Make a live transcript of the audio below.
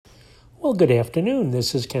Well, good afternoon.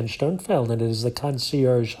 This is Ken Sternfeld, and it is the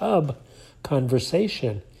Concierge Hub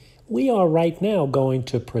Conversation. We are right now going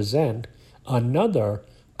to present another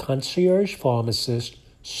Concierge Pharmacist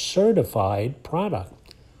certified product,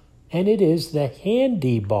 and it is the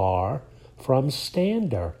HandyBar from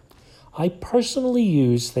Stander. I personally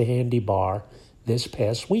used the HandyBar this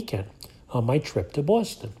past weekend on my trip to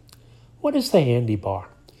Boston. What is the HandyBar?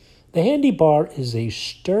 The HandyBar is a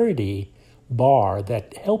sturdy bar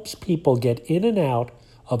that helps people get in and out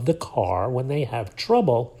of the car when they have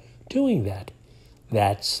trouble doing that.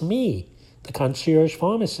 That's me. The concierge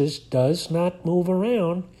pharmacist does not move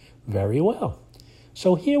around very well.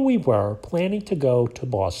 So here we were planning to go to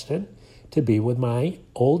Boston to be with my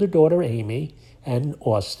older daughter Amy and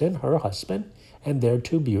Austin, her husband, and their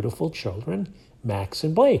two beautiful children, Max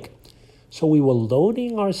and Blake. So we were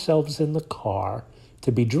loading ourselves in the car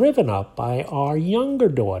to be driven up by our younger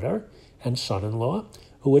daughter and son-in-law,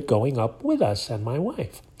 who were going up with us and my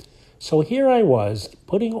wife. So here I was,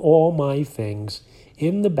 putting all my things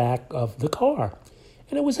in the back of the car.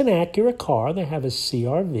 And it was an Acura car. They have a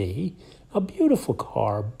CR-V, a beautiful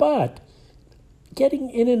car, but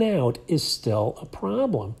getting in and out is still a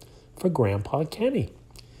problem for Grandpa Kenny.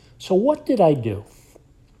 So what did I do?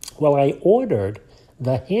 Well, I ordered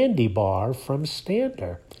the HandyBar from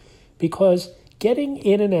Stander because getting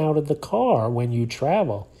in and out of the car when you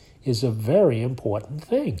travel is a very important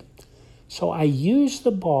thing. So I use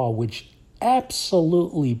the bar, which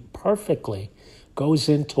absolutely perfectly goes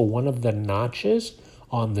into one of the notches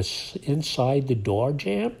on the inside the door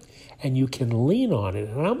jamb, and you can lean on it.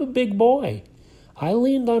 And I'm a big boy. I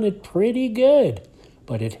leaned on it pretty good,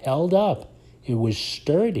 but it held up. It was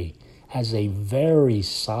sturdy, has a very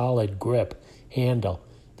solid grip handle.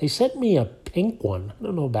 They sent me a pink one. I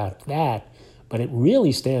don't know about that, but it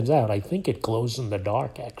really stands out. I think it glows in the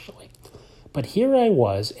dark, actually. But here I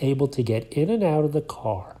was, able to get in and out of the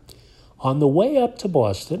car. On the way up to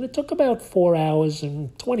Boston, it took about 4 hours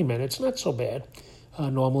and 20 minutes, not so bad.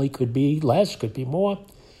 Normally could be less, could be more.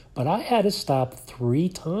 But I had to stop 3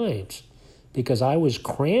 times because I was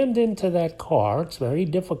crammed into that car. It's very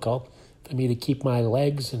difficult for me to keep my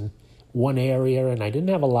legs in one area, and I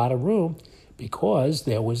didn't have a lot of room because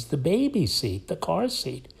there was the baby seat, the car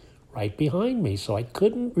seat, right behind me, so I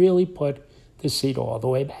couldn't really put the seat all the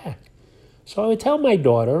way back. So I would tell my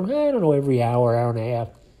daughter, I don't know, every hour, hour and a half,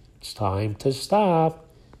 it's time to stop.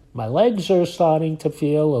 My legs are starting to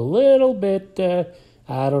feel a little bit,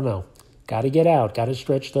 got to get out, got to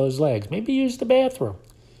stretch those legs, maybe use the bathroom.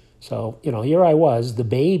 So, here I was, the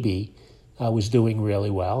baby was doing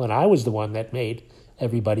really well, and I was the one that made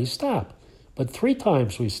everybody stop. But 3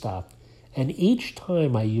 times we stopped, and each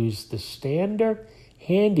time I used the Stander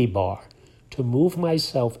HandyBar to move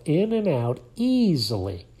myself in and out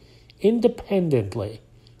easily, independently,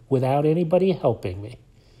 without anybody helping me.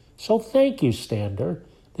 So thank you, Stander.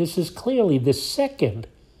 This is clearly the second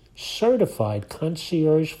certified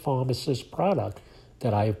concierge pharmacist product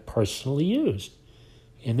that I have personally used.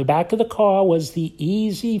 In the back of the car was the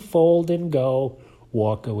easy fold and go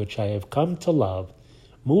walker, which I have come to love,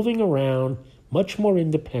 moving around much more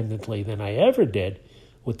independently than I ever did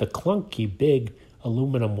with the clunky big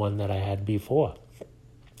aluminum one that I had before.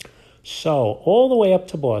 So all the way up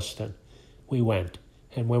to Boston we went.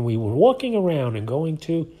 And when we were walking around and going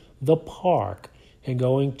to the park and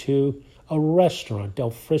going to a restaurant,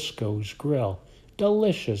 Del Frisco's Grill,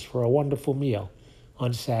 delicious for a wonderful meal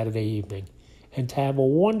on Saturday evening, and to have a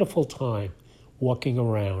wonderful time walking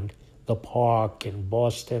around the park in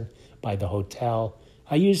Boston by the hotel,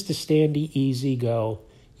 I used the Standy Easy Go,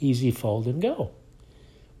 Easy Fold and Go.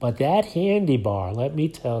 But that HandyBar, let me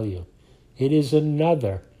tell you, it is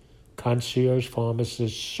another concierge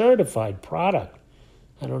pharmacist certified product.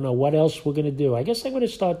 I don't know what else we're going to do. I guess I'm going to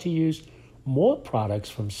start to use more products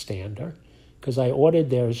from Stander because I ordered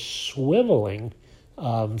their swiveling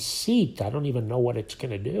seat. I don't even know what it's going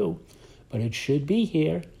to do, but it should be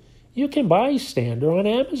here. You can buy Stander on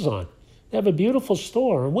Amazon. They have a beautiful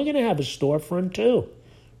store, and we're going to have a storefront too,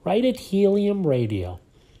 right at Helium Radio.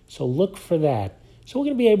 So look for that. So we're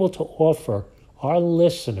going to be able to offer our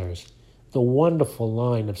listeners the wonderful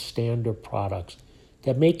line of Stander products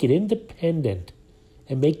that make it independent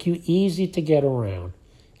and make you easy to get around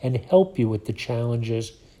and help you with the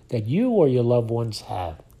challenges that you or your loved ones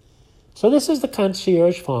have. So this is the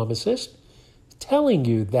Concierge Pharmacist telling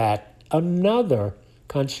you that another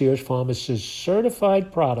Concierge Pharmacist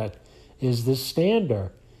certified product is the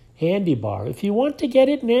Stander HandyBar. If you want to get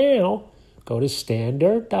it now, go to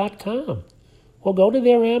Stander.com or go to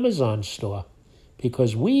their Amazon store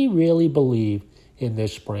because we really believe in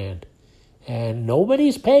this brand. And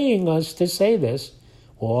nobody's paying us to say this.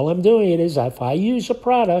 All I'm doing is if I use a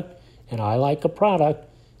product and I like a product,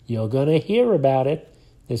 you're going to hear about it.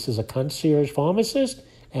 This is a Concierge Pharmacist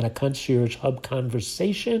and a Concierge Hub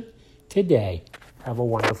Conversation today. Have a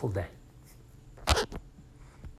wonderful day.